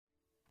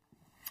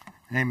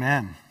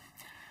Amen.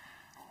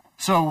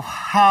 So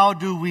how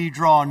do we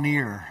draw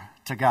near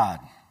to God?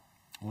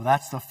 Well,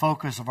 that's the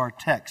focus of our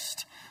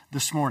text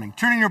this morning.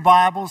 Turn in your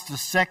Bibles to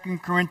 2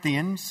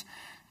 Corinthians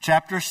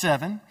chapter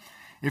 7.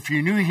 If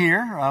you're new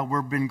here,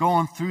 we've been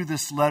going through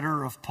this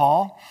letter of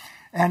Paul.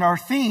 And our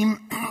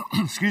theme,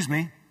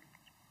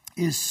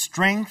 is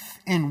strength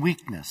in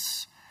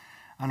weakness.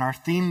 And our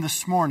theme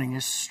this morning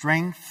is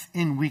strength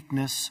in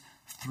weakness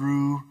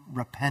through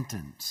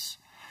repentance.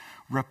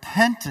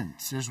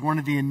 Repentance is one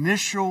of the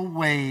initial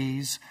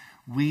ways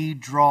we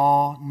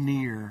draw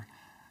near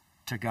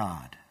to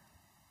God.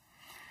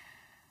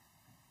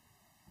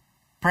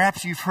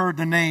 Perhaps you've heard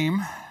the name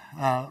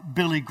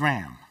Billy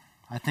Graham.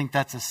 I think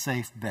that's a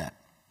safe bet.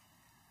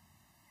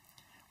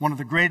 One of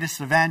the greatest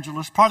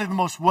evangelists, probably the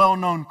most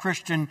well-known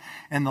Christian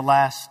in the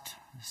last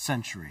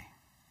century.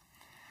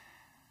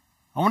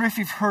 I wonder if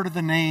you've heard of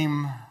the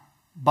name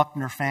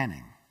Buckner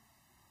Fanning.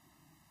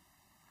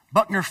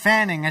 Buckner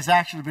Fanning has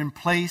actually been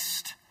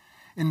placed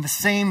in the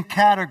same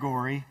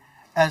category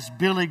as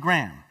Billy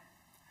Graham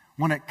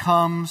when it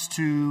comes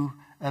to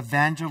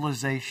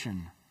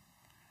evangelization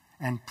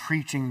and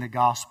preaching the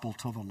gospel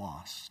to the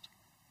lost.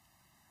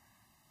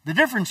 The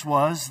difference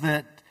was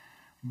that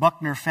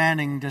Buckner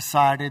Fanning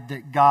decided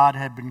that God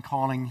had been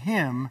calling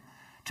him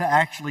to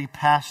actually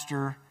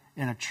pastor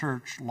in a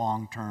church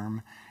long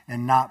term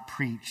and not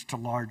preach to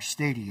large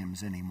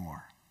stadiums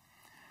anymore.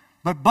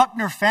 But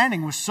Buckner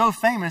Fanning was so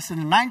famous that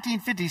in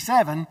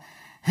 1957,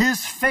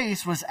 his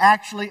face was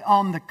actually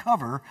on the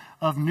cover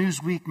of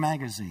Newsweek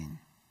magazine.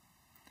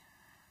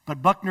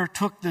 But Buckner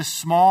took this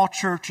small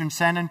church in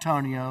San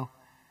Antonio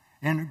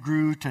and it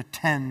grew to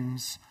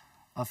tens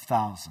of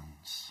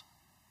thousands.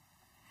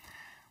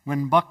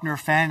 When Buckner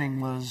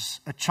Fanning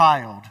was a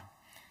child,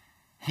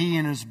 he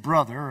and his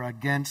brother,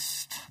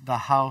 against the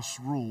house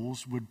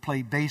rules, would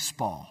play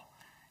baseball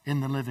in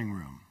the living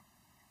room.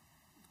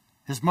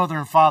 His mother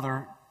and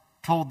father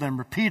told them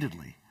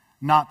repeatedly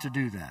not to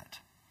do that.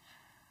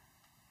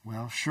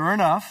 Well, sure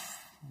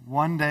enough,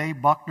 one day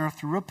Buckner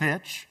threw a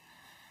pitch.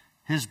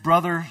 His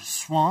brother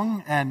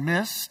swung and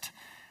missed,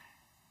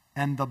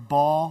 and the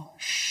ball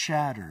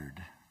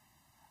shattered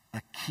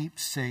a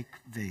keepsake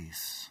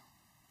vase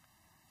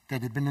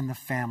that had been in the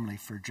family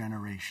for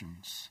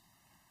generations.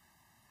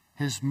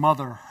 His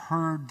mother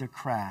heard the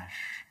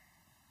crash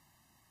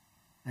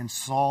and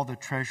saw the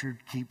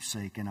treasured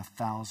keepsake in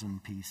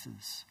 1,000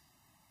 pieces.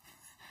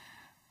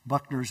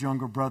 Buckner's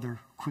younger brother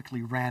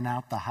quickly ran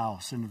out the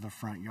house into the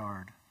front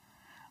yard,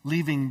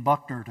 leaving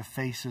Buckner to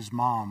face his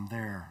mom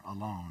there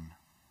alone.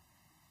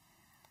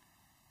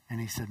 And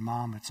he said,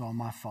 "Mom, it's all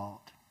my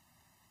fault.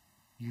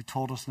 You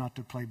told us not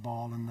to play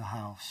ball in the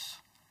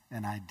house,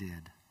 and I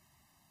did."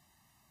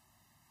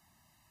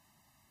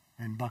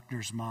 And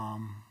Buckner's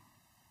mom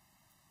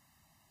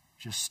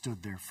just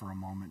stood there for a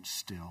moment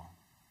still,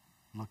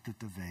 looked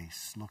at the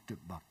vase, looked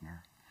at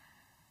Buckner,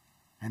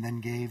 and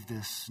then gave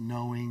this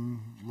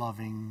knowing,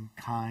 loving,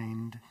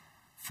 kind,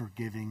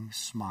 forgiving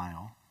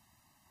smile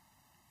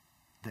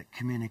that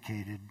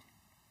communicated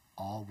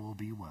all will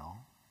be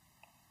well.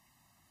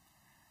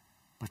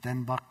 But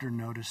then Buckner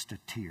noticed a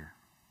tear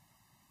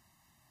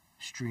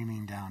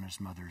streaming down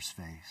his mother's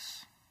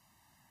face,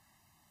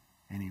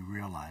 and he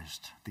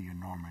realized the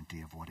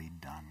enormity of what he'd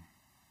done.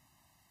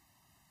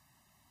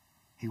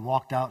 He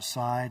walked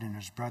outside, and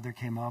his brother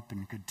came up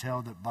and could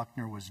tell that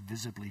Buckner was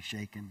visibly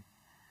shaken.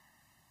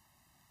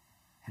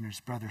 And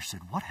his brother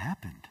said, "What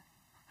happened?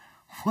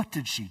 What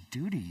did she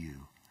do to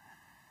you?"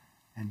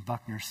 And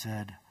Buckner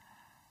said,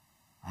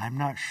 "I'm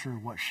not sure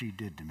what she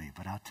did to me,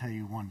 but I'll tell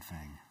you one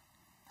thing.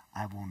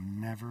 I will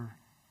never,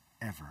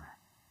 ever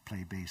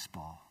play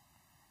baseball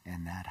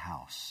in that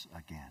house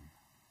again."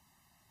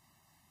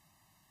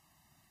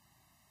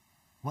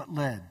 What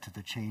led to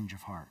the change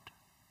of heart?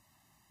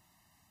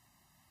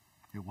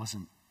 It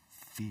wasn't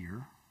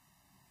fear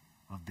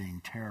of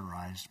being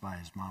terrorized by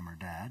his mom or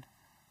dad,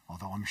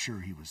 although I'm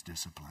sure he was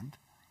disciplined.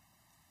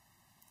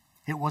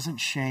 It wasn't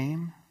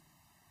shame.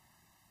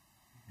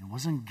 It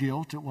wasn't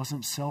guilt. It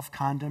wasn't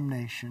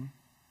self-condemnation.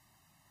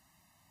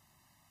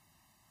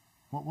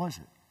 What was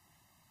it?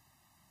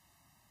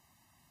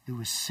 It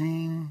was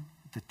seeing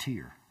the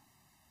tear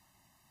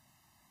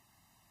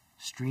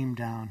stream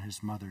down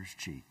his mother's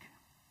cheek,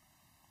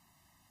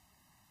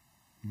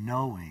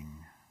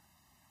 knowing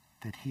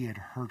that he had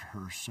hurt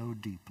her so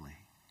deeply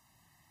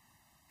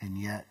and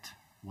yet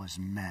was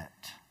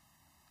met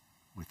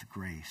with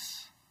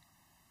grace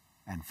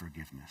and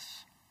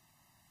forgiveness.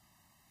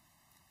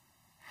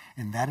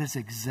 And that is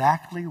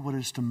exactly what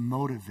is to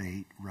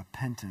motivate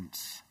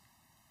repentance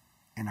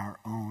in our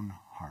own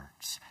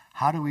hearts.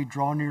 How do we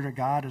draw near to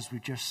God, as we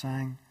just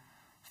sang?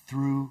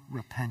 Through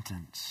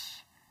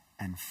repentance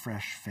and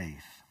fresh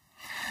faith.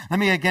 Let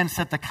me again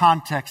set the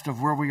context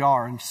of where we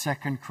are in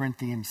 2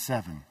 Corinthians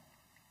 7.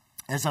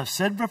 As I've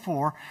said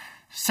before,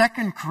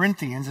 2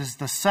 Corinthians is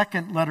the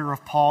second letter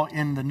of Paul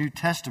in the New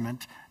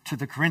Testament to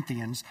the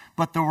Corinthians,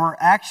 but there were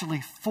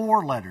actually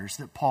 4 letters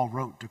that Paul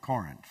wrote to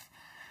Corinth.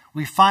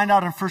 We find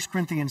out in 1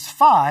 Corinthians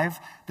 5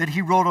 that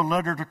he wrote a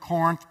letter to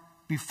Corinth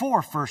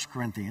before 1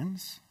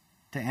 Corinthians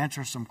to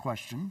answer some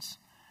questions.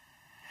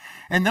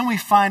 And then we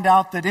find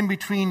out that in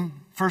between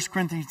 1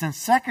 Corinthians and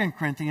 2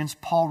 Corinthians,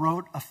 Paul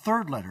wrote a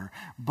third letter.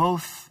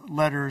 Both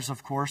letters,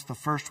 of course, the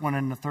first one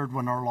and the third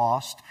one are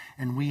lost,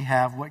 and we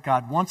have what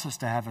God wants us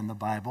to have in the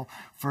Bible,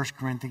 1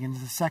 Corinthians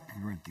and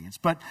 2 Corinthians.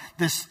 But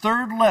this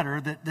third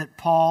letter that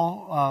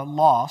Paul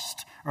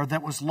lost, or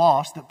that was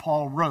lost, that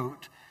Paul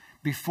wrote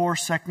before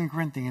 2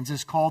 Corinthians,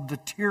 is called the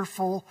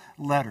tearful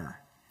letter,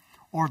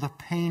 or the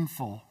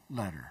painful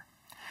letter.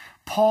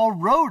 Paul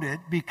wrote it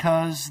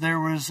because there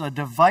was a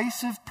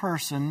divisive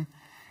person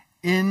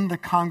in the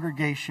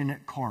congregation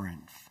at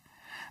Corinth.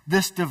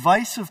 This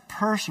divisive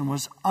person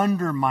was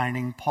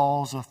undermining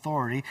Paul's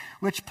authority,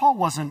 which Paul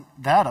wasn't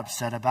that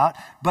upset about,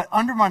 but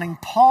undermining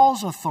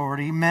Paul's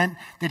authority meant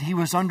that he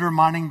was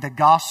undermining the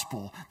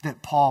gospel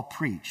that Paul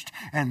preached.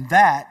 And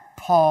that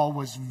Paul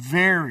was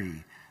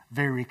very,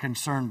 very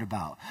concerned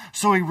about.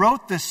 So he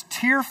wrote this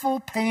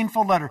tearful,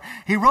 painful letter.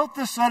 He wrote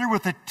this letter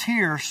with a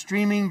tear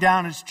streaming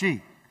down his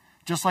cheek,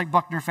 just like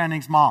Buckner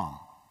Fanning's mom.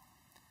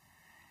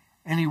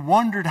 And he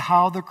wondered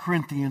how the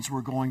Corinthians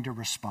were going to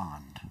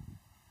respond.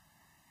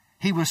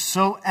 He was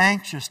so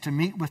anxious to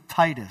meet with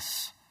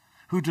Titus,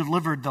 who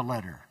delivered the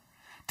letter,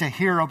 to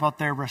hear about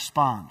their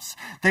response.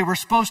 They were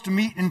supposed to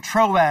meet in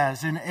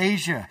Troas in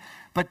Asia,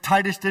 but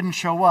Titus didn't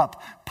show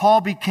up.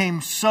 Paul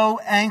became so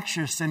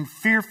anxious and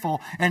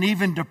fearful and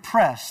even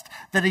depressed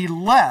that he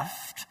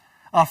left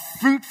a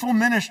fruitful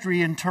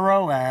ministry in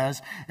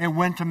Troas and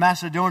went to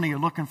Macedonia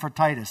looking for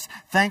Titus.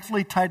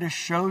 Thankfully, Titus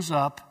shows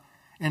up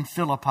in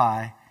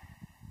Philippi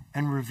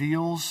and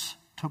reveals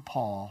to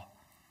Paul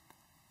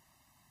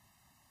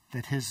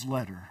that his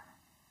letter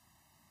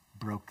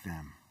broke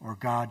them, or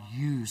God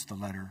used the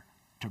letter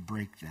to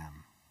break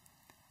them.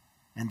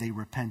 And they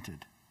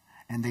repented,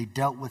 and they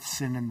dealt with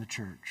sin in the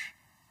church,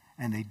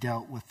 and they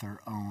dealt with their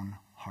own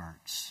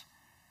hearts.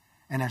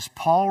 And as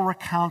Paul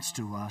recounts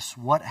to us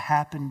what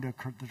happened to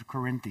the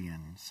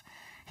Corinthians,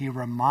 he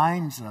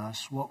reminds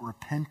us what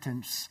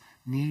repentance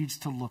needs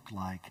to look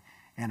like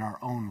in our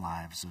own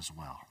lives as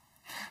well.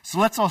 So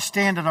let's all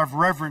stand out of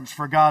reverence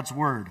for God's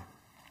word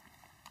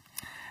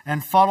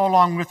and follow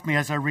along with me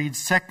as I read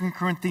 2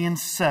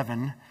 Corinthians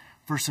 7,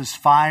 verses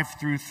 5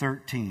 through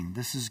 13.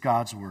 This is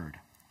God's word.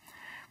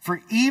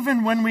 For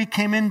even when we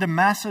came into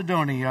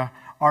Macedonia,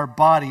 our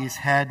bodies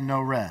had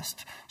no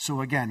rest.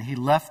 So again, he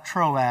left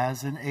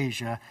Troas in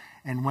Asia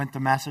and went to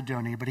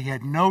Macedonia, but he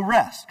had no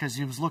rest because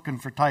he was looking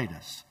for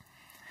Titus.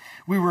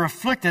 We were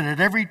afflicted at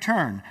every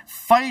turn,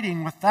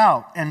 fighting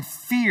without and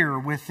fear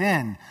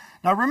within.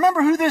 Now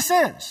remember who this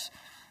is.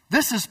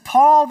 This is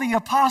Paul the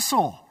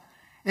apostle.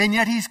 And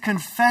yet he's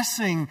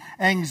confessing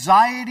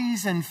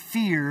anxieties and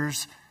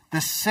fears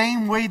the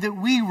same way that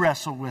we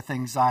wrestle with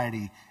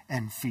anxiety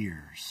and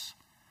fears.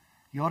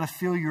 You ought to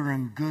feel you're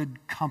in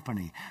good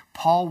company.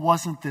 Paul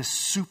wasn't this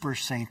super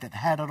saint that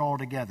had it all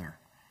together.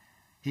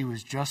 He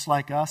was just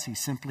like us. He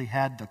simply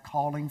had the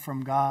calling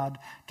from God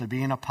to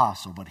be an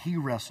apostle, but he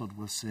wrestled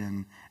with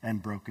sin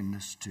and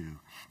brokenness too.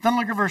 Then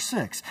look at verse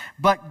 6.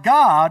 But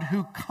God,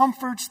 who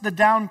comforts the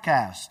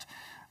downcast.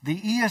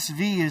 The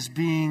ESV is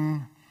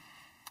being,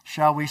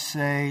 shall we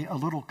say, a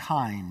little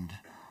kind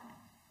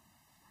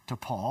to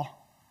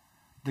Paul.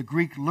 The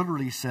Greek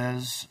literally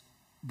says,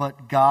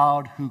 but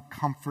God who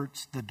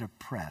comforts the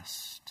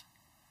depressed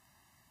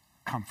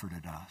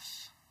comforted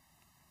us.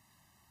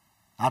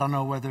 I don't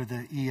know whether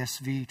the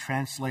ESV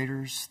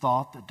translators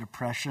thought that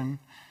depression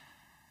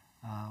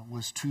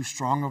was too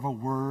strong of a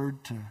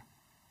word to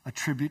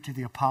attribute to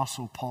the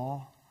Apostle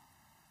Paul.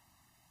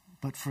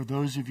 But for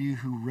those of you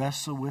who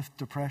wrestle with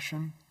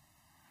depression,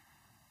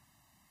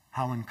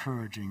 how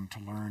encouraging to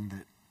learn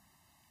that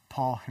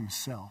Paul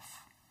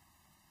himself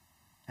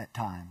at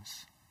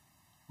times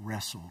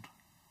wrestled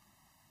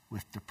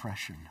with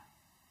depression.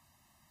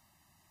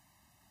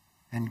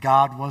 And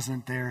God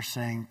wasn't there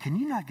saying, can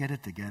you not get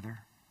it together?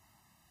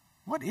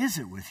 What is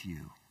it with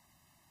you?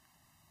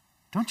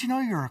 Don't you know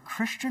you're a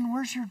Christian?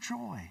 Where's your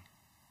joy?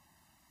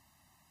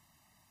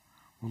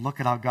 Well, look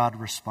at how God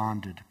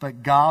responded.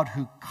 But God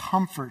who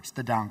comforts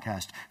the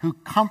downcast, who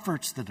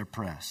comforts the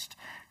depressed,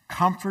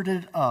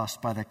 comforted us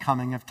by the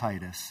coming of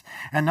Titus.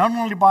 And not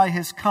only by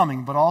his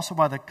coming, but also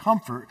by the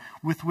comfort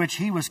with which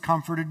he was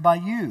comforted by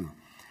you,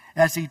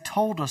 as he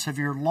told us of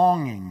your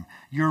longing,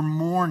 your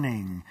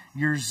mourning,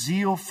 your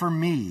zeal for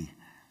me,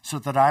 so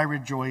that I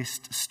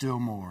rejoiced still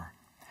more.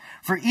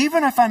 For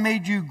even if I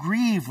made you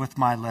grieve with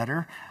my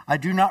letter, I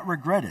do not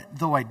regret it,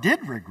 though I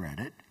did regret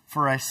it,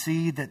 for I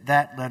see that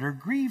that letter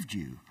grieved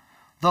you,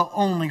 though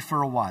only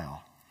for a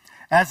while.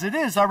 As it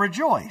is, I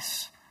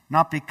rejoice,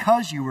 not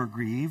because you were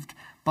grieved,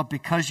 but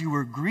because you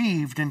were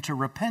grieved into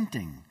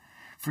repenting.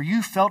 For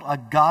you felt a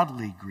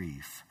godly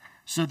grief,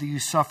 so that you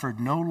suffered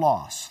no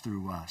loss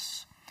through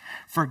us.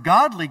 For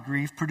godly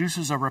grief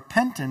produces a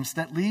repentance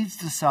that leads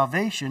to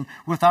salvation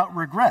without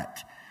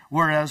regret,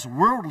 whereas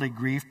worldly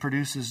grief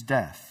produces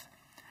death.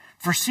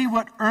 For see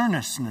what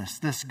earnestness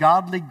this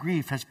godly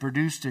grief has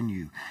produced in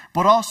you,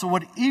 but also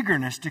what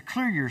eagerness to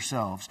clear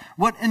yourselves,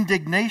 what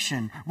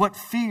indignation, what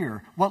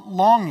fear, what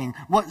longing,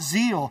 what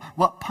zeal,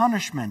 what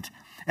punishment.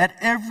 At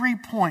every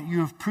point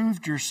you have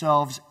proved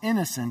yourselves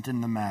innocent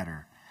in the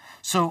matter.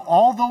 So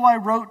although I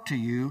wrote to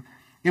you,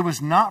 it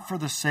was not for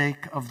the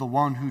sake of the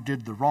one who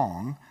did the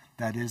wrong,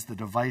 that is, the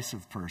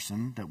divisive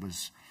person that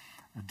was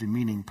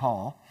demeaning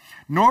Paul,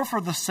 nor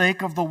for the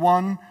sake of the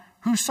one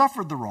who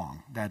suffered the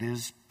wrong, that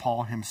is,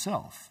 Paul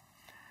himself,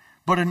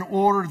 but in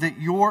order that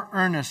your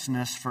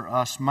earnestness for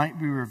us might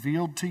be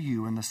revealed to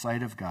you in the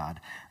sight of God.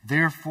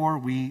 Therefore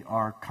we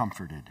are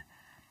comforted.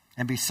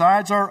 And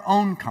besides our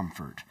own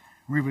comfort,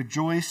 we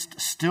rejoiced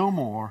still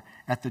more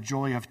at the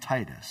joy of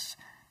Titus,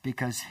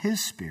 because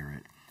his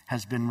spirit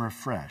has been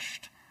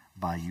refreshed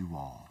by you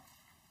all.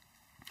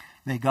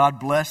 May God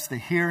bless the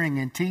hearing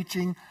and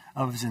teaching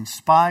of his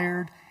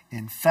inspired,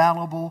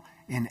 infallible,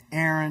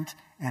 inerrant,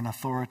 and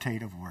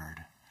authoritative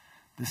word.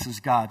 This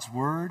is God's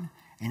word,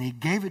 and he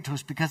gave it to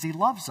us because he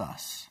loves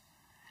us.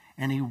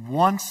 And he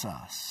wants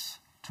us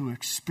to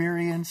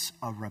experience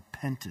a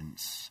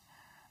repentance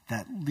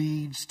that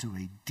leads to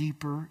a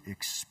deeper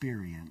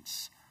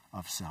experience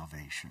of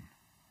salvation.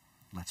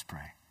 Let's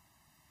pray.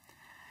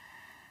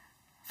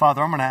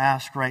 Father, I'm going to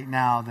ask right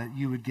now that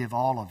you would give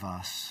all of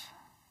us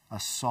a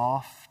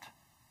soft,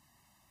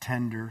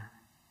 tender,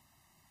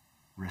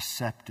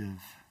 receptive,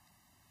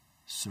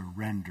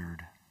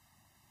 surrendered,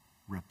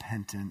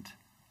 repentant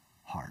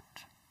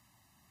heart.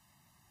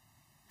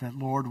 That,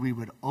 Lord, we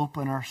would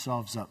open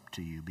ourselves up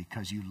to you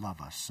because you love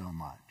us so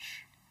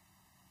much.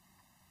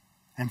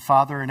 And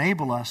Father,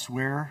 enable us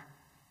where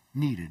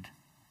needed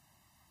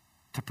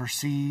to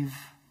perceive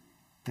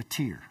the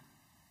tear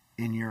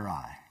in your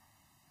eye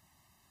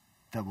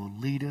that will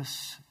lead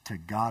us to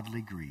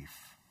godly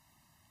grief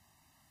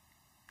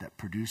that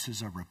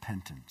produces a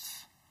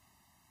repentance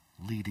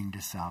leading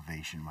to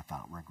salvation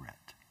without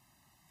regret.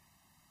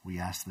 We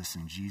ask this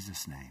in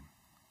Jesus' name.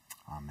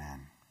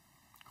 Amen.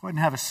 Go ahead and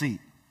have a seat.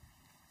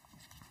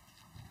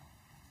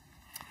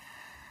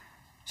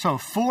 So,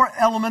 4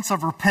 elements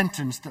of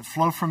repentance that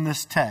flow from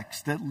this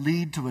text that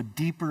lead to a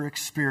deeper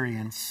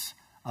experience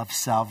of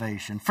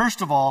salvation.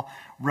 First of all,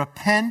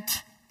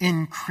 repent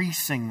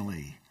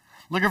increasingly.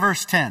 Look at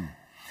verse 10.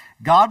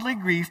 Godly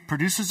grief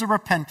produces a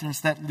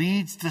repentance that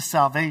leads to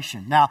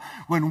salvation. Now,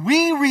 when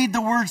we read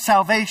the word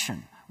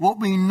salvation, what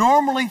we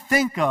normally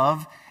think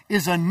of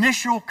is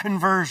initial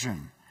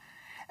conversion.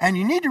 And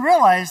you need to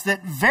realize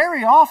that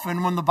very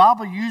often when the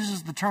Bible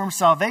uses the term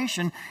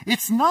salvation,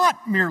 it's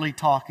not merely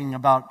talking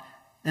about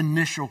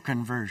initial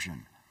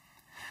conversion.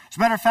 As a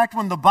matter of fact,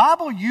 when the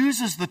Bible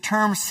uses the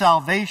term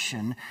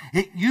salvation,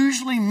 it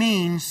usually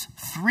means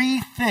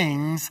 3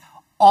 things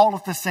all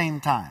at the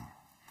same time.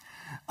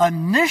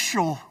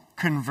 Initial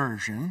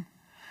conversion,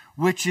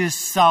 which is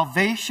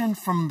salvation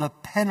from the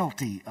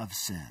penalty of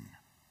sin,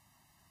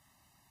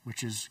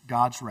 which is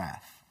God's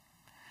wrath.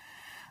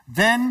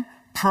 Then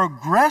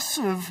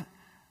progressive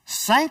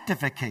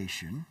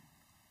sanctification,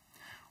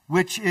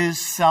 which is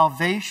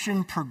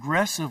salvation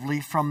progressively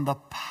from the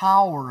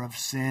power of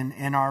sin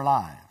in our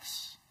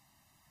lives.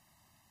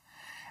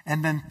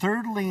 And then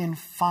thirdly and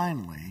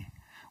finally,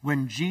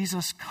 when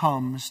Jesus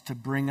comes to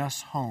bring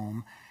us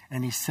home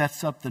and he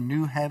sets up the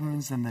new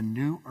heavens and the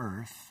new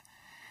earth,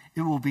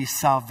 it will be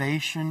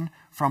salvation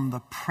from the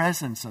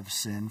presence of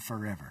sin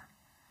forever.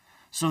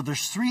 So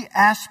there's 3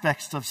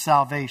 aspects of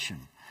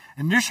salvation.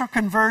 Initial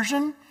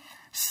conversion,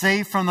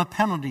 saved from the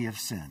penalty of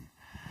sin.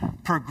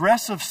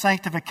 Progressive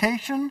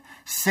sanctification,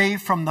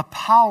 saved from the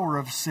power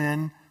of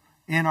sin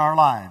in our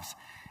lives.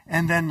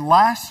 And then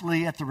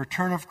lastly, at the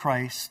return of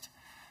Christ,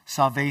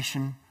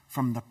 salvation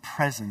from the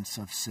presence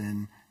of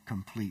sin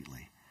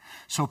completely.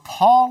 So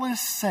Paul is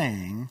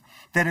saying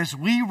that as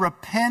we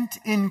repent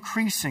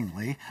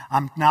increasingly,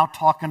 I'm now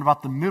talking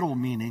about the middle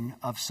meaning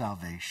of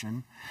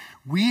salvation,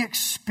 we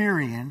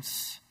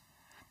experience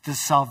the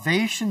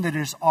salvation that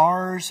is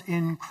ours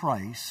in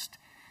Christ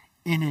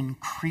in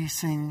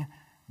increasing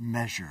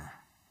measure.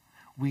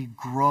 We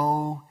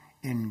grow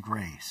in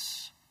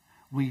grace.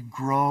 We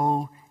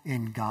grow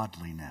in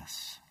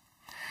godliness.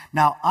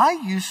 Now, I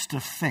used to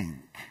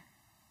think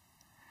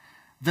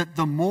that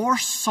the more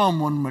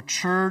someone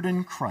matured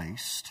in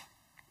Christ,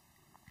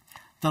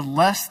 the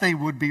less they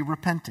would be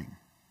repenting.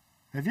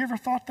 Have you ever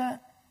thought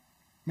that?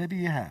 Maybe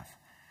you have.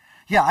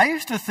 Yeah, I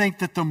used to think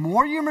that the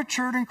more you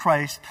matured in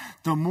Christ,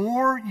 the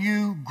more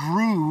you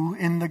grew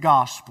in the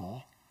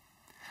gospel,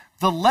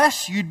 the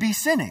less you'd be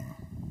sinning.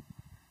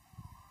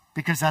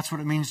 Because that's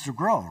what it means to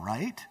grow,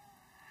 right?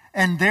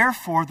 And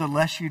therefore, the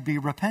less you'd be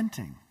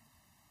repenting.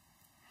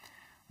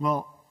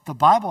 Well, the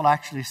Bible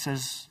actually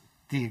says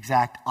the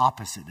exact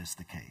opposite is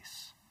the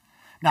case.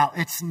 Now,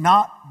 it's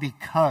not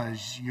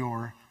because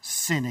you're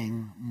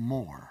sinning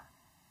more.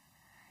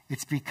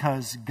 It's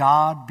because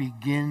God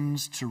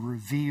begins to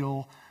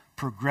reveal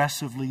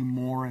progressively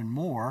more and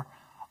more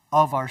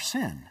of our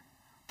sin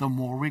the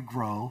more we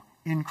grow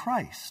in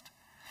Christ.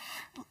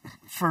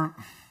 For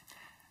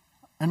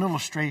an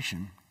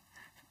illustration,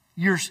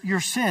 your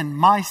sin,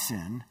 my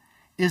sin,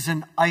 is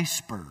an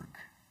iceberg.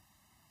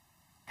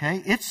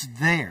 Okay? It's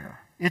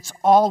there. It's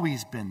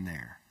always been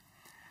there.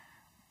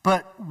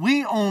 But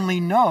we only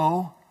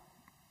know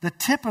the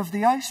tip of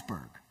the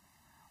iceberg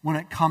when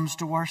it comes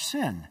to our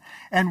sin.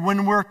 And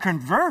when we're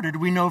converted,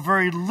 we know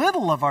very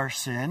little of our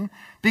sin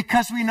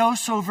because we know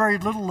so very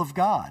little of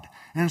God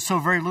and so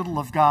very little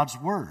of God's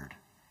Word.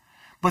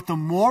 But the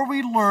more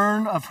we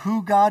learn of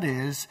who God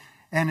is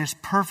and His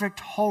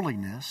perfect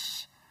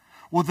holiness,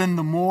 well, then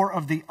the more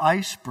of the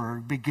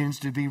iceberg begins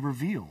to be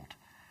revealed.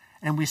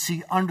 And we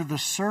see under the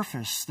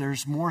surface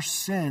there's more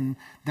sin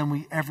than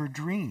we ever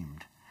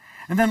dreamed.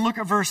 And then look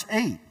at verse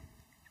 8.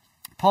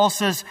 Paul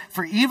says,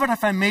 for even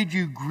if I made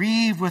you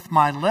grieve with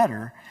my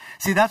letter,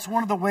 see, that's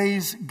one of the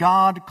ways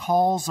God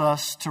calls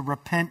us to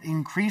repent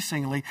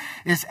increasingly,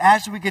 is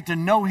as we get to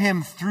know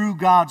Him through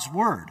God's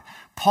Word.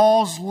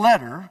 Paul's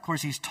letter, of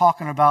course, he's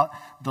talking about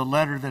the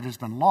letter that has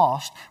been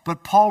lost,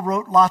 but Paul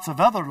wrote lots of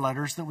other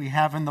letters that we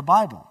have in the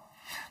Bible.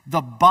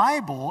 The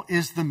Bible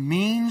is the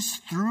means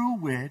through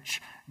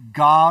which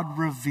God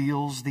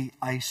reveals the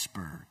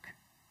iceberg.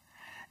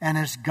 And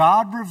as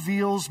God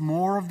reveals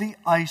more of the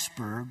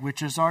iceberg,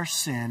 which is our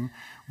sin,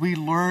 we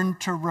learn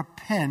to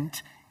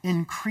repent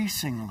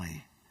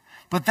increasingly.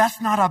 But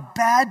that's not a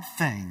bad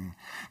thing,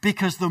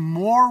 because the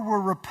more we're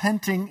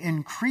repenting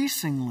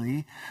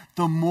increasingly,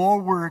 the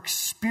more we're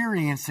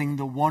experiencing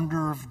the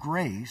wonder of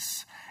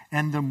grace,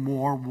 and the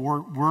more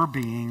we're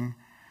being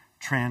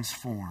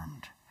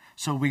transformed.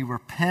 So we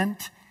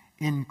repent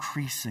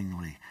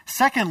increasingly.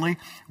 Secondly,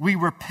 we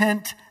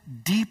repent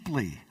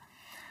deeply.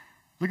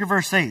 Look at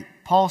verse 8.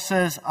 Paul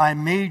says, I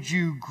made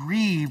you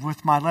grieve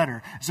with my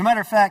letter. As a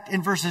matter of fact,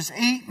 in verses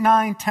 8,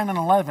 9, 10, and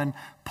 11,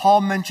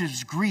 Paul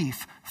mentions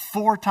grief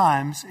 4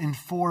 times in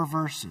 4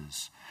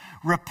 verses.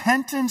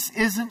 Repentance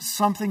isn't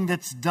something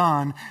that's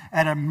done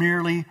at a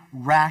merely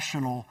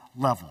rational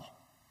level.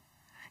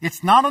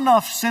 It's not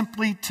enough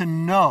simply to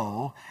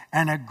know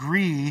and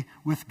agree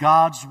with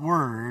God's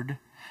Word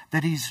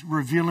that He's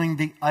revealing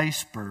the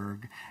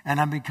iceberg, and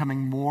I'm becoming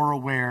more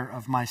aware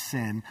of my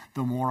sin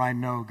the more I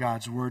know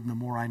God's Word and the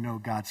more I know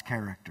God's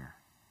character.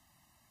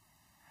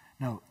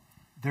 No,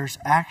 there's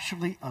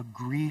actually a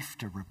grief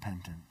to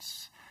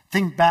repentance.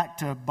 Think back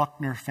to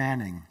Buckner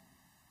Fanning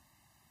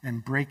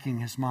and breaking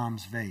his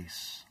mom's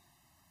vase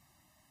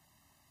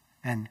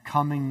and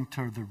coming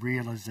to the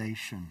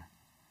realization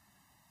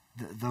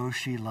that though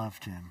she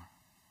loved him,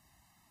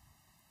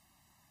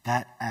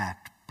 that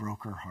act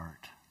broke her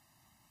heart,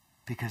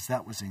 because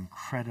that was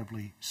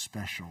incredibly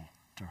special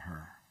to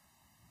her.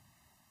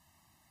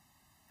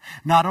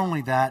 Not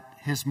only that,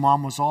 his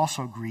mom was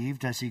also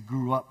grieved as he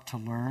grew up to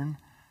learn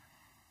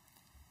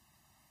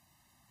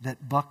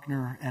that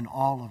Buckner and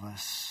all of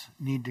us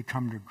need to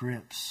come to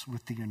grips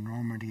with the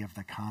enormity of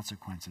the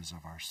consequences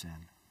of our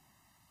sin.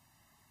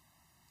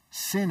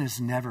 Sin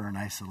is never in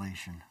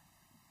isolation.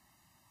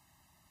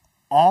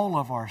 All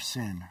of our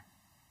sin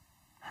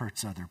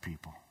hurts other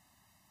people.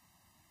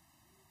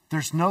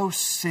 There's no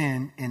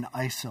sin in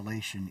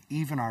isolation.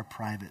 Even our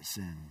private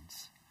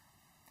sins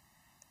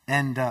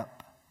end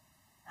up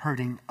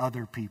hurting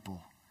other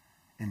people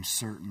in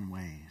certain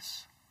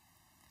ways.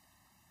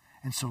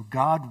 And so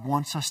God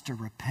wants us to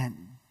repent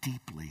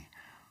deeply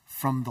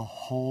from the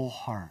whole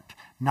heart,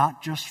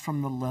 not just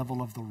from the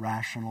level of the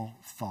rational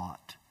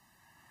thought,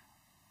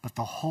 but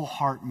the whole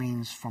heart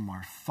means from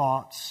our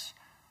thoughts,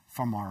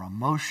 from our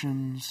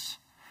emotions,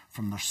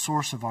 from the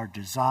source of our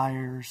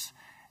desires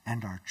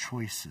and our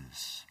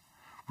choices.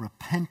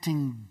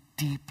 Repenting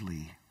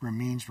deeply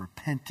means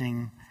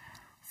repenting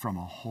from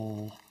a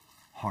whole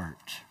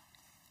heart.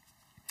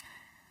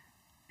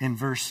 In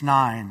verse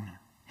 9,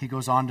 he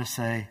goes on to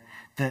say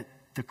that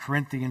the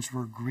Corinthians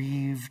were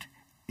grieved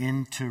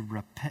into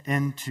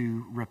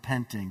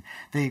repenting.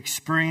 They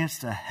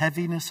experienced a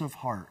heaviness of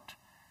heart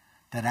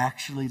that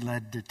actually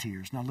led to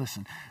tears. Now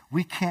listen,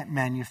 we can't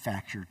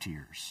manufacture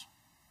tears.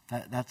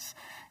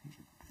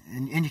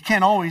 And you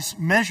can't always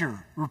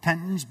measure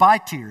repentance by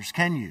tears,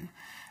 can you?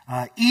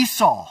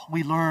 Esau,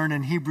 we learn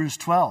in Hebrews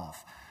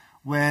 12,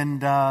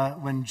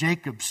 when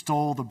Jacob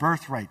stole the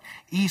birthright.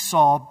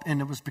 Esau,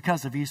 and it was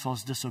because of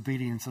Esau's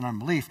disobedience and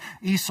unbelief,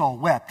 Esau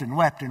wept and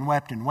wept and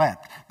wept and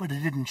wept, but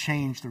it didn't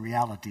change the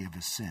reality of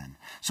his sin.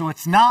 So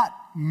it's not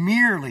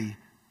merely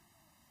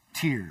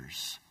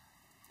tears,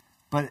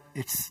 but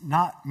it's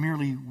not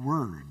merely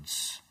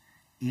words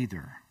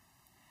either.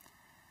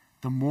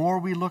 The more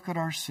we look at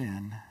our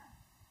sin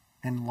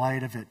in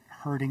light of it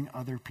hurting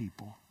other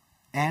people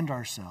and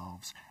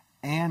ourselves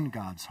and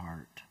God's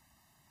heart,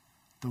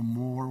 the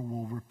more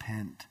we'll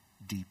repent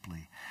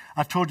deeply.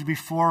 I've told you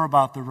before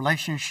about the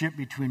relationship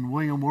between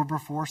William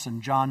Wilberforce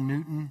and John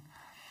Newton.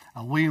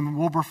 William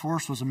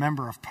Wilberforce was a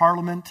member of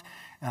Parliament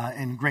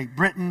in Great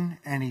Britain,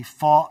 and he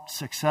fought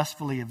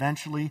successfully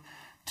eventually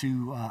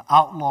to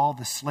outlaw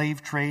the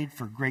slave trade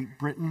for Great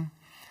Britain.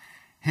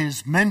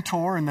 His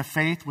mentor in the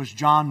faith was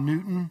John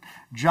Newton.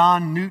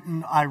 John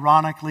Newton,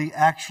 ironically,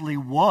 actually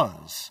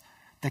was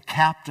the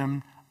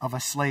captain of a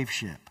slave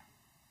ship.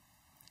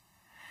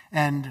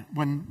 And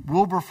when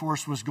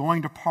Wilberforce was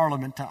going to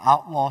Parliament to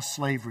outlaw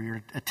slavery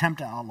or attempt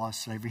to outlaw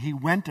slavery, he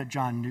went to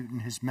John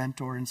Newton, his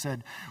mentor, and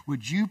said,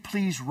 "Would you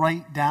please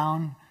write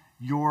down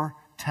your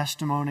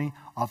testimony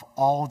of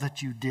all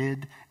that you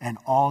did and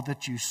all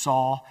that you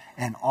saw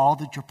and all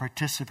that you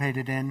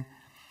participated in?"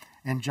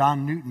 And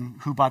John Newton,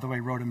 who, by the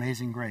way, wrote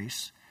Amazing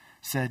Grace,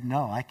 said,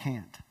 "No, I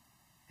can't.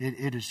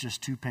 It is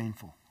just too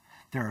painful.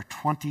 There are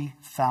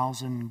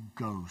 20,000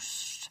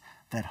 ghosts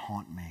that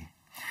haunt me."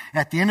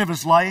 At the end of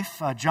his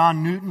life,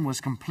 John Newton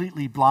was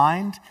completely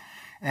blind,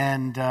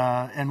 and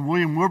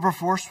William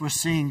Wilberforce was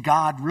seeing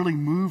God really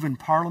move in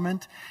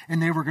Parliament,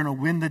 and they were going to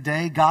win the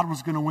day. God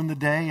was going to win the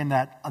day, and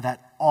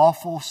that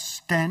awful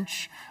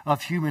stench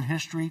of human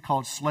history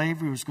called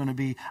slavery was going to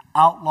be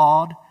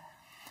outlawed.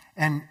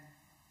 And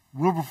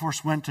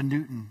Wilberforce went to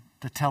Newton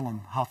to tell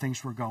him how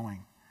things were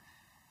going.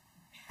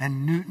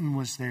 And Newton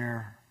was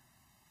there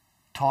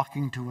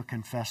talking to a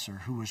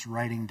confessor who was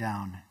writing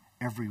down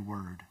every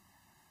word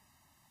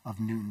of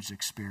Newton's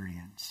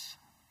experience.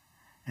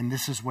 And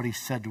this is what he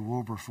said to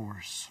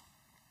Wilberforce.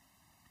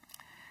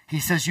 He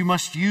says, "You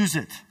must use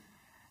it.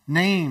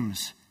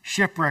 Names,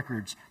 ship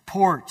records,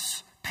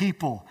 ports,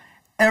 people,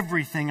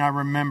 everything I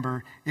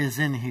remember is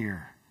in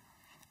here.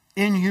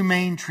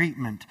 Inhumane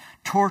treatment,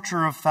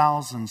 torture of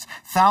thousands,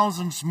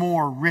 thousands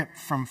more ripped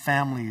from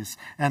families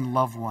and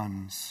loved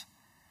ones."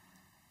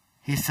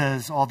 He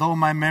says, "Although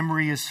my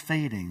memory is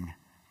fading,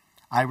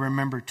 I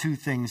remember two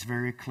things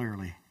very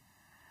clearly.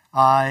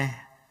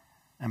 I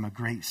am a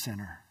great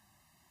sinner,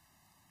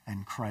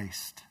 and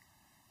Christ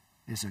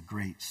is a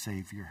great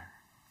Savior."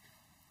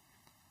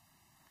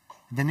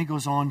 Then he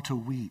goes on to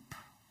weep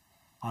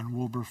on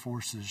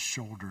Wilberforce's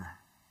shoulder.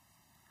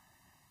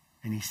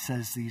 And he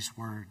says these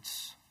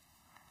words,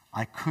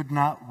 "I could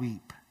not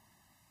weep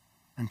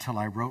until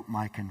I wrote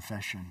my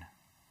confession.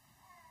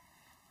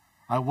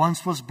 I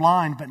once was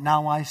blind, but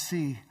now I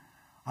see.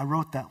 I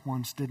wrote that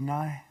once, didn't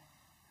I?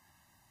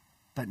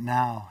 But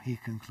now," he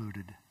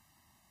concluded,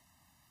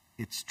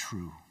 "it's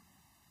true."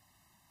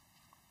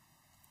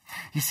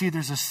 You see,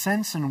 there's a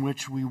sense in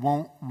which we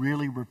won't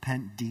really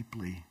repent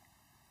deeply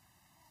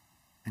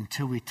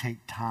until we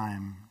take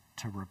time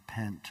to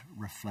repent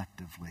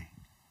reflectively.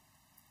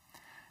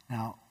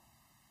 Now,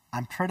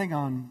 I'm treading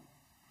on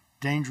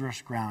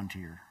dangerous ground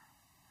here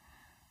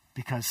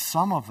because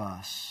some of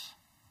us,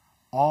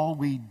 all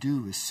we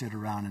do is sit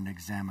around and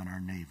examine our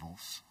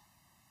navels.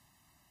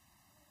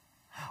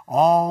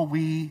 All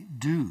we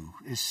do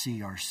is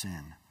see our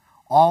sin.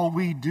 All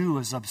we do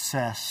is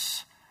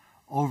obsess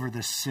over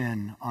the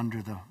sin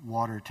under the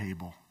water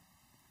table.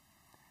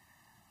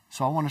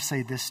 So I want to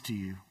say this to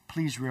you.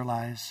 Please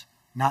realize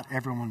not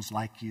everyone's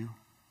like you.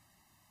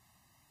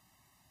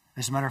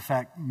 As a matter of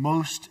fact,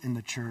 most in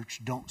the church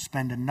don't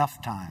spend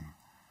enough time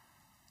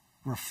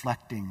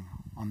reflecting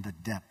on the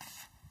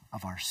depth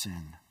of our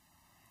sin.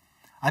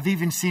 I've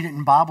even seen it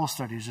in Bible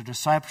studies or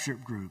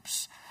discipleship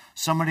groups.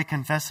 Somebody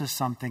confesses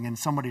something and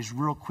somebody's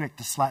real quick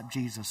to slap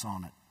Jesus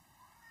on it.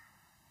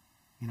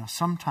 You know,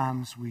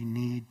 sometimes we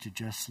need to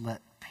just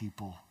let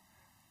people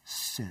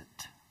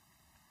sit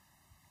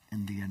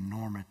in the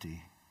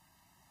enormity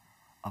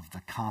of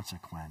the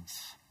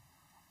consequence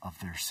of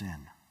their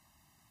sin.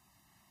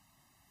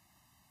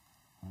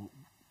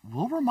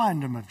 We'll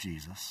remind them of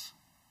Jesus.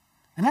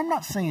 And I'm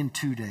not saying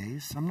 2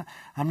 days.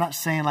 I'm not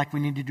saying like we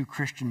need to do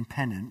Christian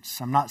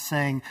penance. I'm not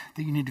saying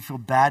that you need to feel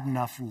bad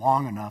enough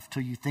long enough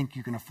till you think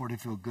you can afford to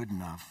feel good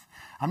enough.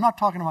 I'm not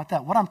talking about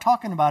that. What I'm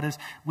talking about is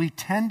we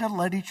tend to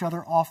let each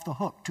other off the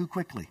hook too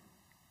quickly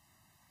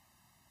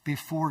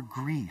before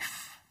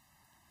grief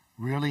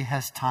really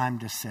has time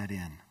to set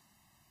in.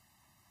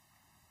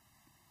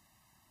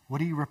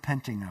 What are you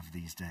repenting of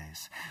these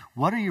days?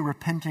 What are you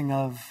repenting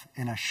of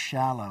in a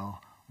shallow,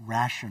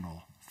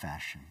 rational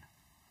fashion?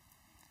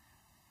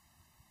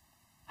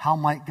 How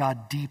might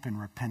God deepen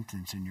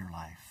repentance in your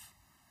life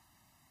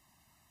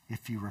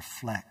if you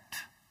reflect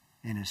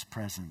in His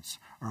presence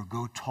or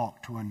go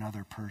talk to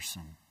another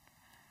person?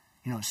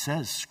 You know, it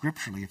says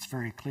scripturally, it's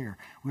very clear,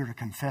 we are to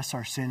confess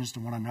our sins to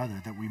one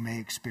another that we may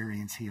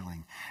experience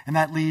healing. And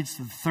that leads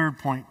to the third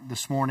point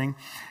this morning,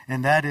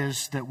 and that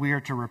is that we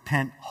are to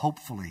repent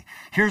hopefully.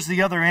 Here's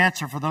the other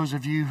answer for those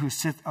of you who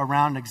sit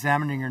around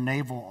examining your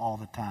navel all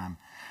the time.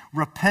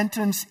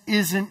 Repentance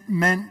isn't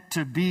meant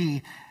to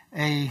be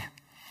a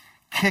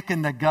kick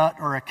in the gut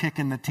or a kick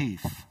in the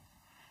teeth.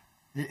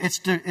 It's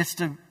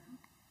to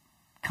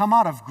come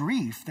out of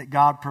grief that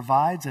God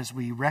provides as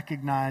we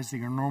recognize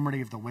the enormity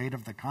of the weight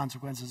of the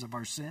consequences of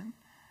our sin.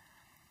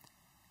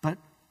 But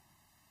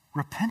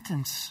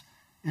repentance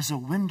is a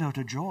window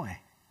to joy.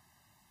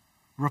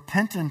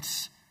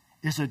 Repentance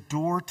is a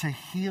door to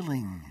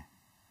healing.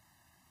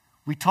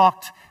 We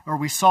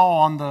saw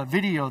on the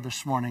video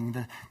this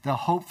morning the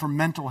hope for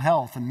mental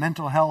health and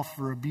mental health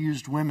for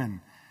abused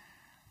women.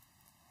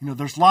 You know,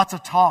 there's lots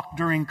of talk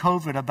during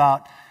COVID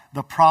about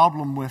the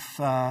problem with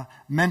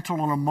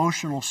mental and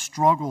emotional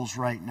struggles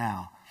right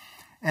now.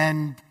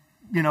 And,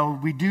 you know,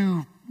 we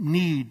do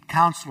need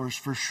counselors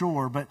for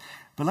sure. But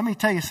let me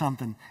tell you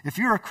something. If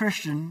you're a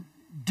Christian,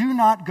 do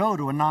not go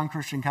to a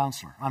non-Christian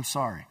counselor. I'm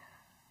sorry.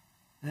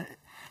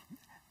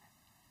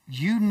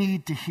 You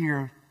need to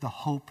hear the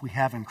hope we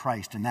have in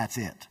Christ, and that's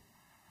it.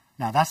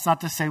 Now, that's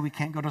not to say we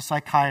can't go to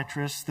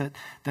psychiatrists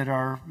that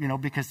are,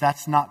 because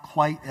that's not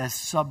quite as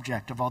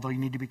subjective, although you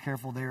need to be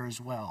careful there as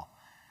well.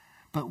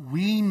 But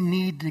we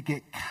need to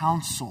get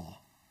counsel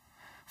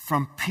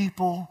from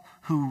people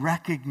who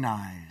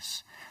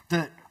recognize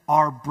that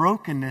our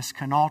brokenness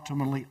can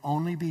ultimately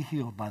only be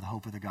healed by the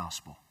hope of the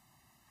gospel.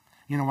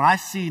 When I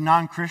see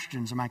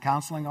non-Christians in my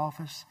counseling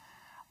office,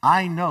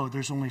 I know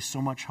there's only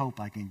so much hope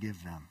I can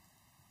give them.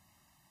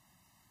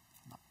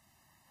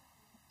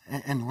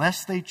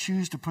 Unless they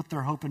choose to put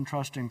their hope and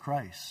trust in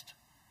Christ,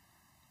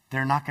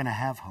 they're not going to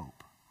have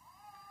hope.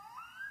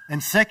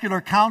 And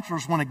secular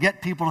counselors want to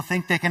get people to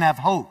think they can have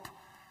hope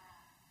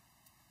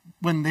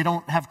when they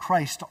don't have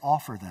Christ to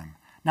offer them.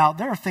 Now,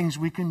 there are things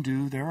we can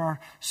do. There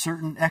are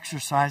certain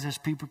exercises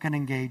people can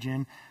engage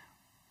in.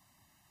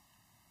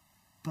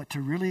 But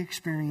to really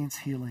experience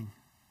healing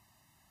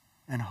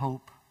and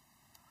hope,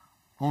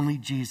 only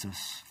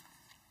Jesus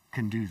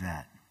can do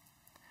that.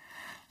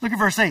 Look at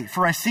verse 8.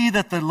 For I see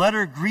that the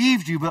letter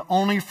grieved you, but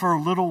only for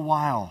a little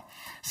while.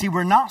 See,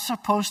 we're not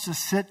supposed to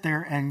sit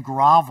there and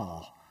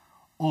grovel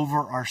over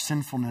our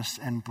sinfulness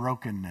and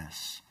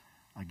brokenness.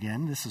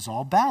 Again, this is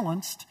all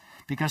balanced,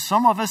 because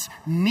some of us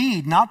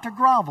need not to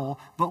grovel,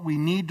 but we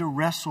need to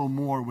wrestle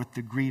more with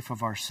the grief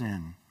of our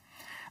sin.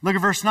 Look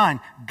at verse 9.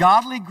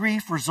 Godly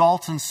grief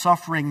results in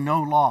suffering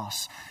no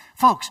loss.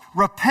 Folks,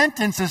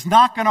 repentance is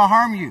not going to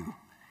harm you.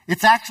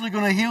 It's actually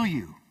going to heal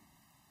you.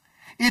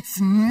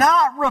 It's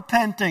not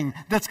repenting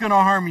that's going to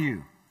harm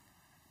you.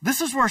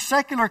 This is where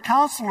secular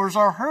counselors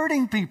are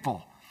hurting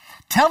people.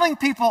 Telling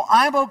people,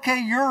 I'm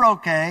okay, you're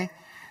okay.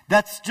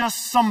 That's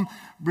just some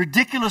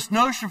ridiculous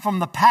notion from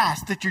the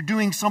past that you're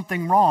doing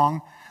something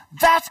wrong.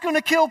 That's going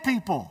to kill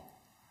people.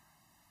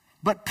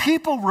 But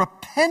people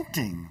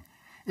repenting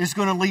is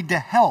going to lead to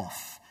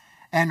health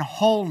and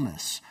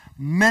wholeness,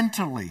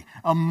 mentally,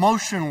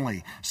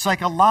 emotionally,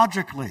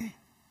 psychologically.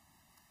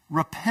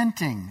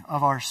 Repenting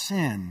of our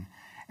sin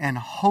and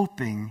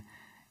hoping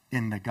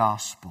in the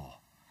gospel.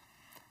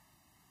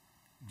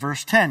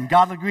 Verse 10,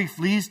 godly grief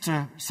leads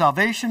to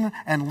salvation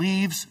and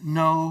leaves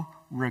no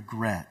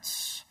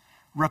regrets.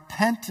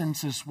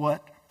 Repentance is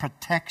what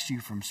protects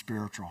you from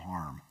spiritual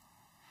harm.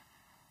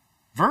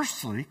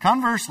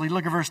 Conversely,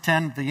 look at verse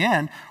 10 at the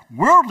end.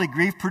 Worldly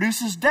grief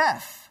produces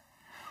death.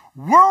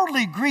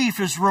 Worldly grief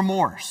is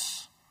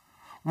remorse.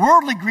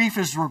 Worldly grief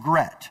is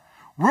regret.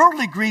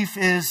 Worldly grief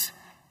is,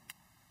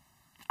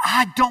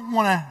 I don't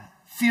want to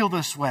feel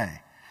this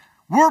way.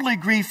 Worldly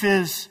grief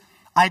is,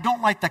 I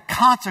don't like the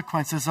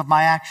consequences of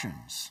my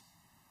actions.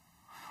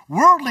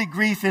 Worldly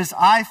grief is,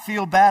 I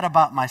feel bad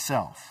about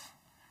myself.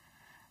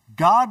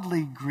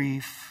 Godly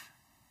grief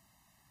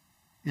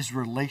is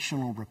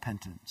relational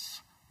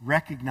repentance,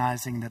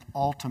 recognizing that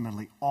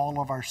ultimately all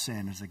of our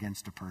sin is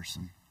against a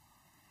person.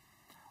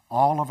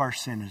 All of our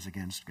sin is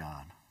against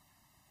God.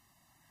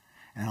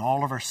 And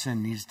all of our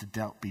sin needs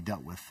to be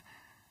dealt with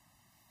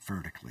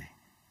vertically.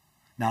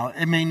 Now,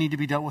 it may need to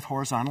be dealt with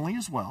horizontally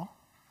as well,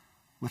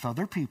 with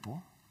other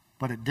people,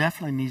 but it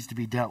definitely needs to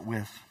be dealt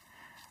with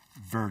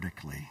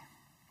vertically.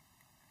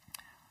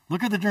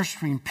 Look at the difference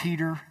between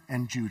Peter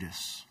and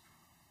Judas.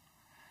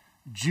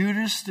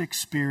 Judas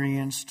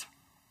experienced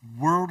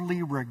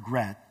worldly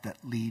regret that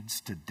leads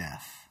to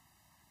death.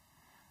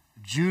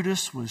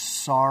 Judas was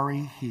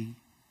sorry he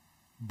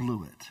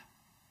blew it.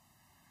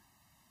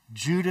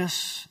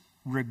 Judas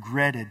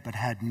regretted but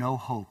had no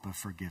hope of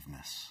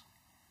forgiveness.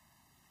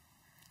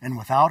 And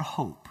without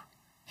hope,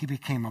 he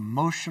became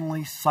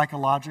emotionally,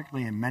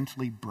 psychologically, and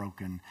mentally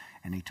broken,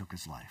 and he took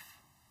his life.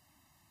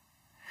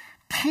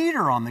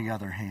 Peter, on the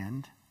other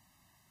hand,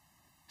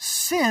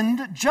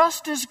 sinned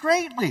just as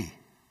greatly.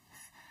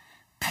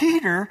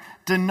 Peter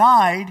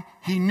denied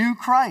he knew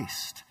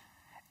Christ.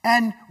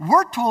 And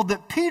we're told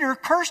that Peter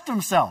cursed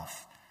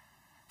himself.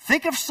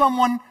 Think of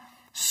someone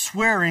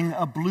swearing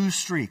a blue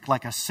streak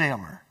like a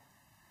sailor.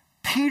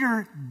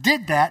 Peter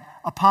did that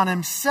upon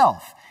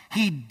himself.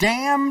 He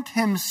damned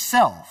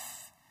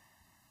himself.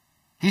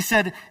 He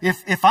said,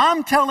 if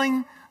I'm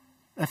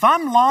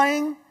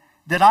lying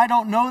that I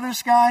don't know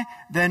this guy,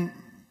 then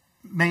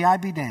may I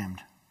be damned.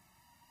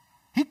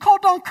 He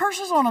called down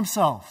curses on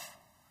himself.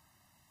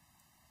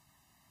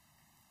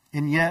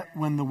 And yet,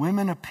 when the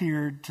women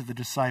appeared to the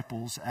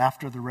disciples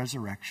after the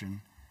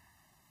resurrection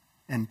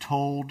and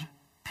told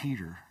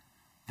Peter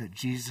that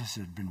Jesus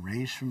had been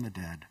raised from the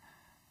dead,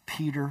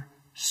 Peter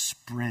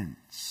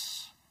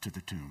sprints to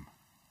the tomb.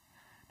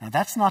 Now,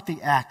 that's not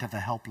the act of a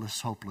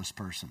helpless, hopeless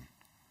person.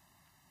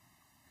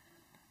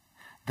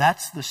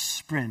 That's the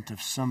sprint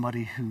of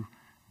somebody who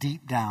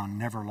deep down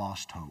never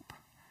lost hope.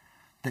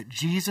 That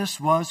Jesus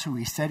was who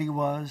he said he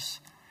was,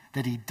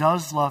 that he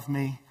does love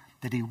me,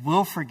 that he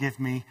will forgive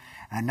me,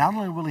 and not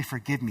only will he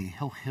forgive me,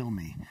 he'll heal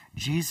me.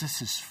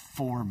 Jesus is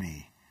for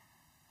me.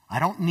 I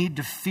don't need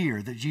to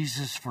fear that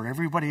Jesus is for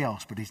everybody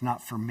else, but he's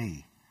not for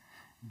me.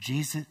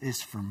 Jesus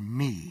is for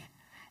me.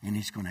 And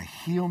He's going to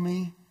heal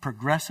me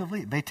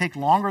progressively. It may take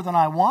longer than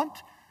I want,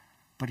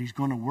 but He's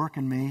going to work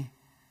in me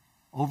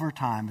over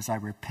time. As I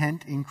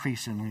repent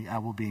increasingly, I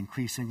will be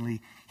increasingly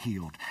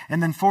healed.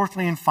 And then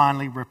fourthly and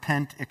finally,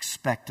 repent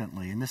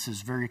expectantly. And this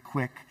is very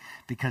quick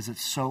because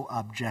it's so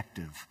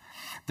objective.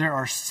 There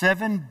are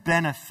 7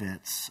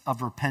 benefits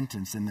of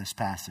repentance in this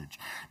passage.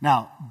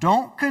 Now,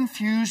 don't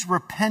confuse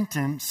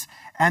repentance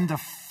and the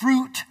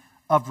fruit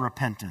of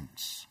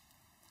repentance.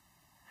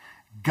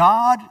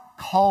 God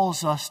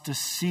calls us to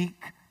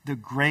seek the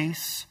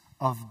grace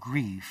of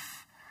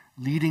grief,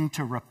 leading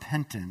to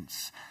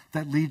repentance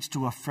that leads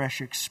to a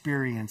fresh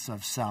experience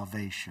of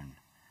salvation.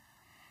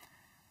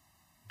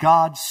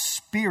 God's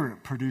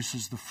Spirit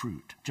produces the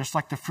fruit. Just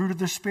like the fruit of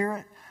the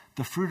Spirit,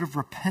 the fruit of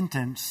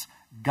repentance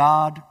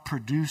God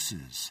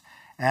produces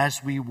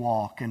as we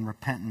walk in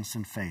repentance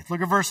and faith.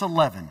 Look at verse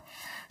 11.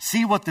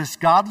 See what this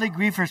godly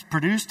grief has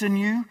produced in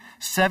you?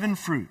 7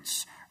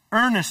 fruits.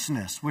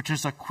 Earnestness, which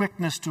is a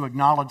quickness to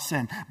acknowledge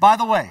sin. By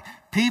the way,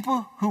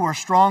 people who are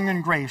strong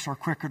in grace are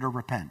quicker to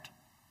repent.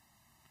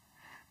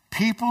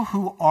 People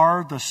who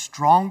are the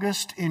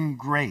strongest in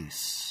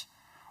grace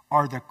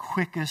are the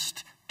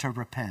quickest to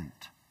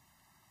repent.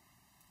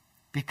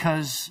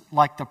 Because,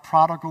 like the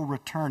prodigal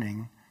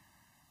returning,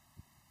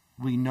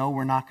 we know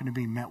we're not going to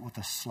be met with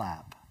a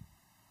slap,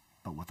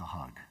 but with a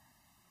hug.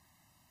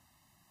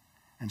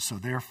 And so,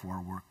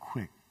 therefore, we're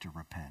quick to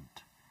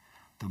repent.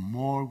 The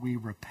more we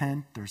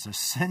repent, there's a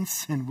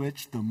sense in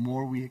which the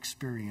more we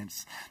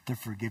experience the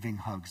forgiving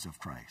hugs of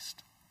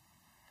Christ.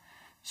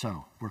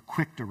 So, we're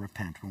quick to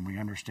repent when we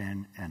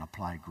understand and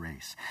apply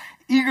grace.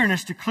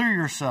 Eagerness to clear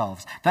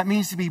yourselves. That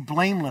means to be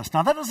blameless.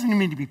 Now, that doesn't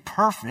mean to be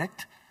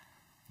perfect.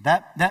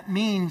 That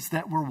means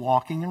that we're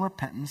walking in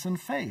repentance and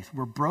faith.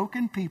 We're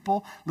broken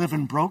people,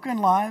 living broken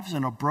lives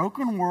in a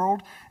broken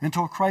world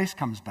until Christ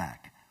comes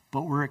back.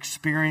 But we're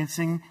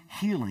experiencing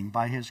healing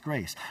by His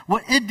grace.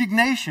 What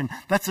indignation?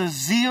 That's a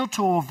zeal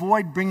to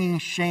avoid bringing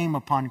shame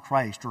upon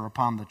Christ or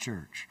upon the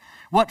church.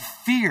 What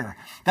fear?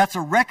 That's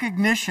a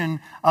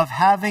recognition of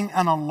having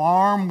an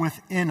alarm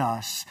within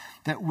us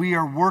that we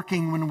are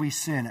working when we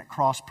sin at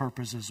cross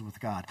purposes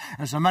with God.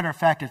 As a matter of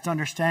fact, it's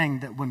understanding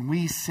that when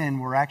we sin,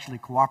 we're actually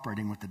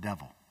cooperating with the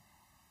devil.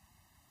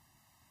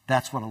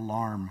 That's what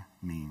alarm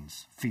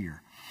means,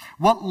 fear.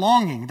 What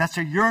longing? That's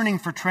a yearning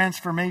for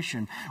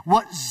transformation.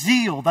 What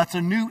zeal? That's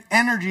a new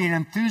energy and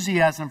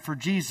enthusiasm for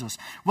Jesus.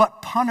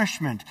 What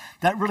punishment?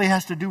 That really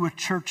has to do with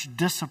church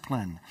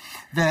discipline.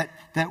 That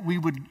we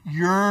would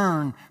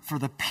yearn for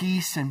the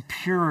peace and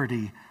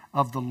purity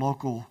of the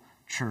local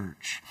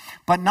church.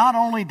 But not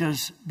only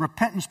does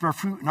repentance bear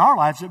fruit in our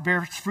lives, it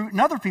bears fruit in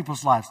other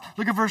people's lives.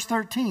 Look at verse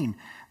 13.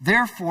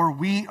 Therefore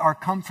we are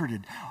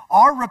comforted.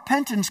 Our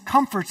repentance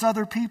comforts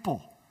other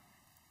people.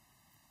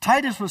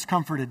 Titus was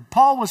comforted.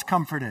 Paul was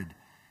comforted.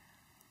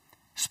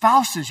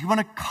 Spouses, you want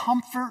to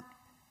comfort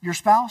your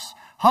spouse?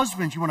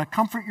 Husbands, you want to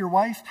comfort your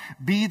wife?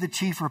 Be the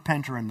chief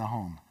repenter in the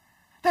home.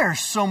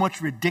 There's so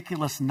much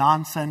ridiculous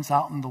nonsense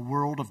out in the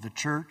world of the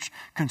church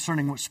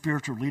concerning what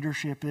spiritual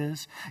leadership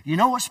is. You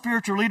know what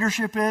spiritual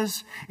leadership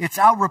is? It's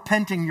out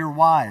repenting your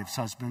wives,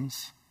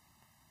 husbands.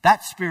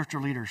 That's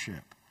spiritual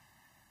leadership.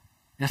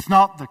 It's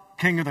not the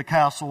king of the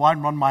castle, I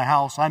run my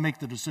house, I make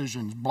the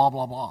decisions, blah,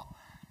 blah, blah.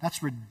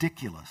 That's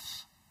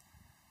ridiculous.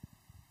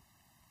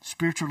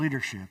 Spiritual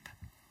leadership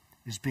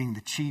is being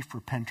the chief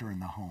repenter in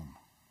the home.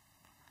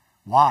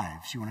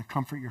 Wives, you want to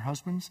comfort your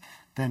husbands?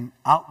 Then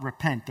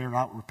out-repent their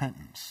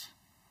out-repentance.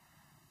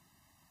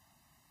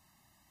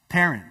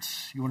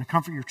 Parents, you want to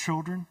comfort your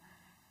children?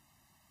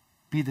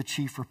 Be the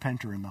chief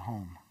repenter in the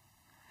home.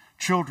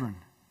 Children,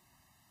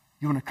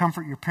 you want to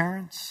comfort your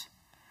parents?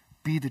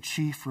 Be the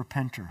chief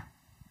repenter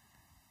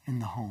in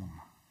the home.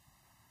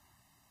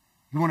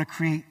 You want to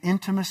create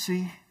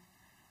intimacy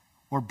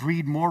or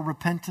breed more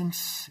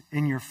repentance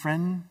in your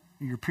friend,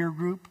 your peer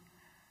group?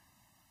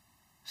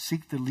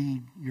 Seek to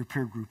lead your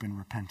peer group in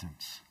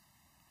repentance.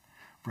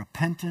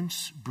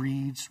 Repentance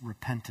breeds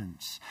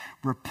repentance.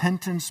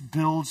 Repentance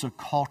builds a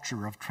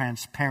culture of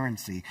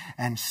transparency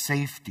and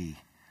safety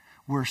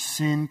where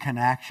sin can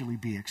actually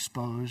be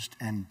exposed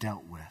and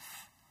dealt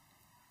with.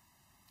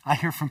 I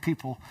hear from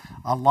people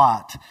a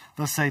lot.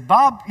 They'll say,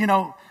 Bob,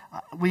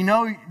 we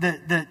know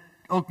that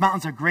Oak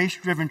Mountain's a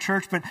grace-driven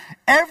church, but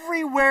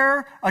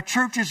everywhere a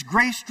church is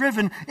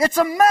grace-driven, it's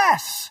a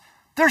mess.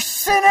 There's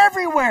sin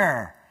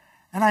everywhere.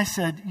 And I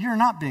said, you're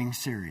not being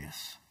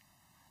serious.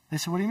 They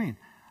said, what do you mean?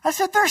 I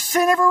said, there's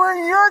sin everywhere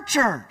in your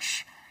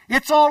church.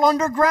 It's all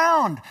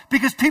underground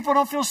because people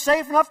don't feel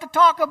safe enough to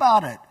talk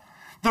about it.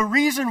 The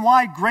reason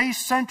why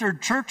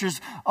grace-centered churches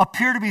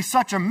appear to be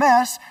such a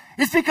mess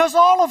is because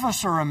all of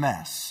us are a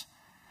mess.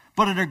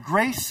 But in a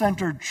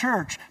grace-centered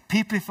church,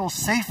 people feel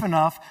safe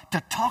enough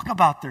to talk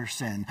about their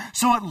sin.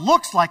 So it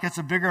looks like it's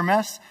a bigger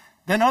mess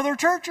than other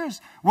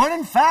churches, when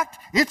in fact,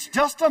 it's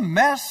just a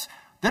mess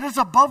that is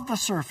above the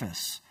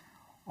surface.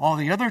 All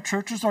the other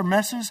churches are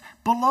messes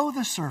below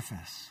the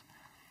surface.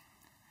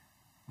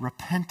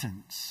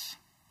 Repentance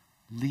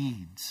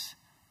leads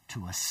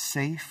to a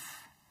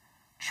safe,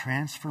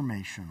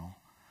 transformational,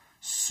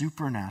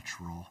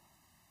 supernatural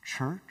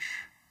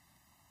church,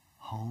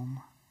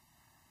 home,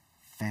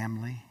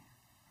 family,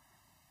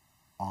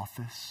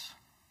 office.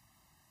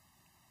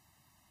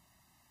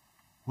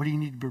 What do you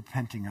need to be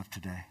repenting of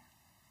today?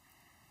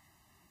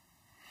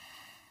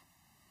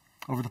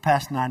 Over the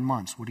past 9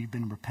 months, what have you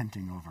been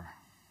repenting over?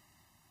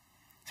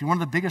 See, one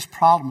of the biggest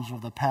problems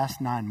of the past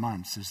 9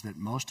 months is that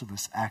most of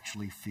us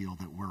actually feel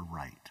that we're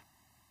right.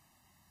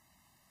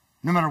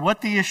 No matter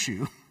what the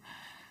issue,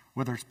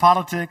 whether it's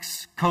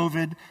politics,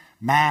 COVID,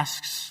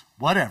 masks,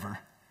 whatever,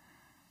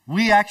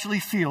 we actually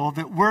feel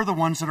that we're the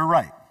ones that are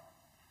right.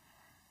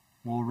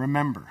 Well,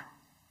 remember,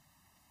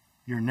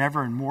 you're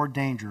never in more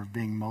danger of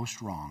being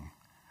most wrong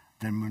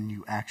than when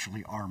you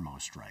actually are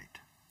most right.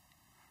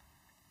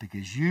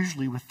 Because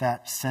usually with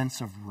that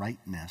sense of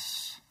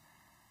rightness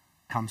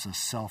comes a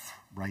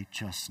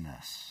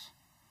self-righteousness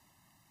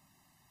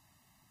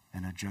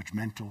and a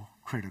judgmental,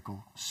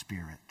 critical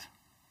spirit.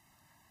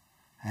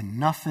 And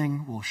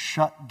nothing will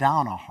shut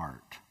down a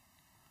heart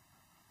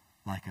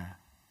like a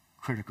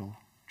critical,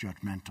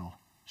 judgmental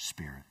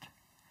spirit.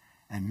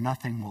 And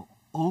nothing will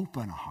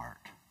open a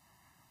heart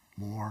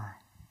more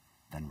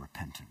than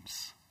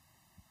repentance.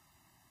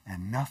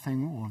 And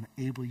nothing will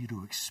enable you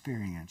to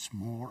experience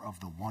more of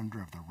the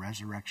wonder of the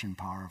resurrection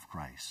power of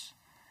Christ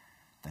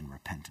than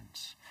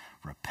repentance.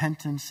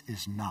 Repentance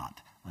is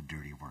not a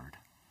dirty word.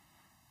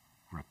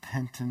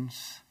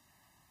 Repentance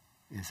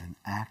is an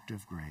act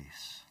of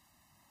grace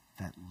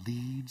that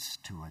leads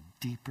to a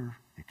deeper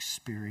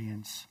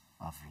experience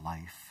of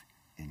life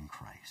in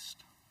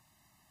Christ.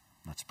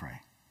 Let's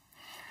pray.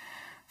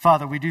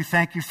 Father, we do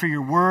thank you for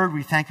your word.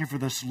 We thank you for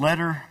this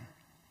letter.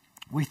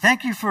 We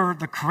thank you for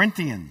the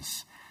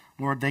Corinthians.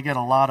 Lord, they get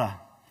a lot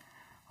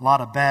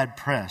of bad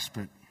press,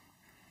 but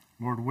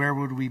Lord, where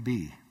would we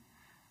be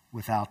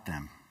without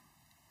them?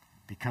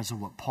 Because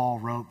of what Paul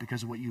wrote,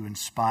 because of what you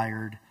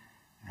inspired,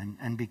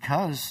 and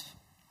because,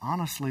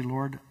 honestly,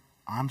 Lord,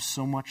 I'm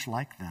so much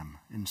like them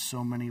in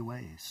so many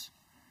ways.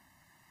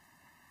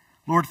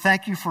 Lord,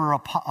 thank you for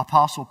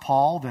Apostle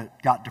Paul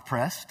that got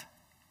depressed.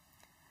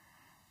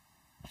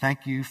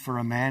 Thank you for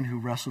a man who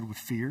wrestled with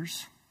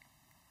fears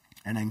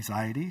and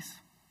anxieties.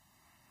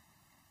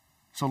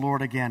 So,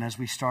 Lord, again, as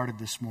we started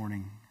this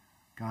morning,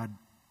 God,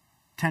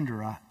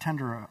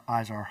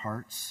 tenderize our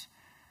hearts.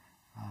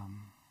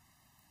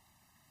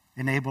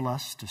 Enable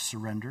us to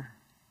surrender.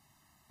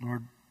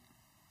 Lord,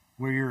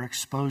 where you're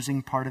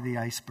exposing part of the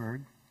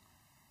iceberg,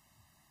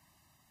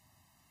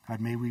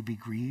 God, may we be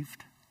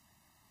grieved.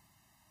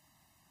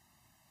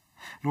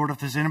 Lord, if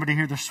there's anybody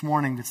here this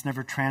morning that's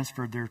never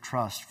transferred their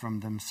trust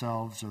from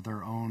themselves or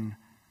their own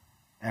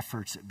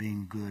efforts at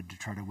being good to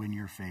try to win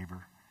your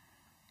favor,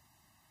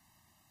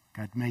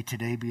 God, may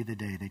today be the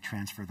day they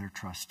transfer their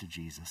trust to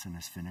Jesus and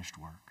his finished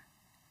work.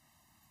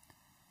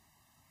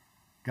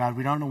 God,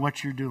 we don't know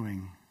what you're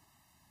doing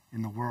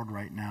in the world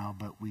right now,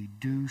 but we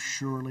do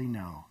surely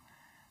know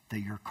that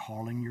you're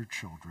calling your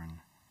children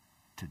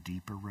to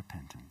deeper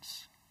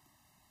repentance.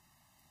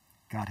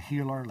 God,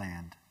 heal our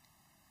land.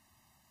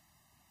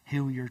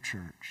 Heal your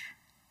church.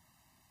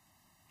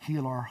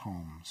 Heal our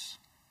homes.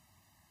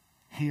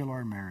 Heal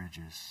our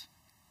marriages.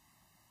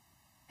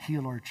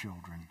 Heal our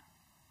children.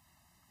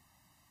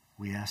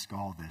 We ask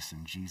all this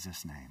in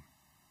Jesus' name.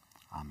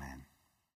 Amen.